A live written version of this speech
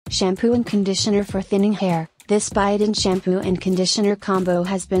Shampoo and conditioner for thinning hair. This biotin shampoo and conditioner combo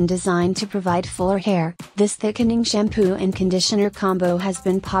has been designed to provide fuller hair. This thickening shampoo and conditioner combo has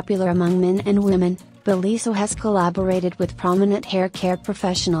been popular among men and women. Bellisso has collaborated with prominent hair care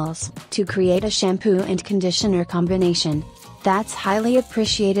professionals to create a shampoo and conditioner combination that's highly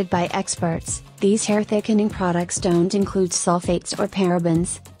appreciated by experts. These hair thickening products don't include sulfates or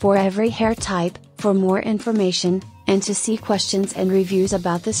parabens, for every hair type. For more information, and to see questions and reviews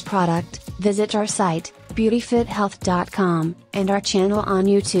about this product, visit our site, beautyfithealth.com, and our channel on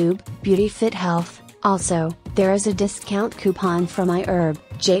YouTube, BeautyFitHealth. Also, there is a discount coupon for my herb,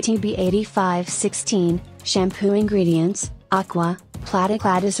 JTB8516, shampoo ingredients, aqua,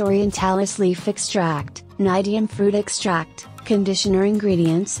 Platycladus orientalis leaf extract, Nidium fruit extract, conditioner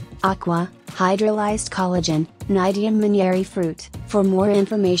ingredients, aqua, hydrolyzed collagen, Nidium minieri fruit. For more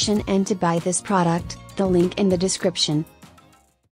information and to buy this product, the link in the description.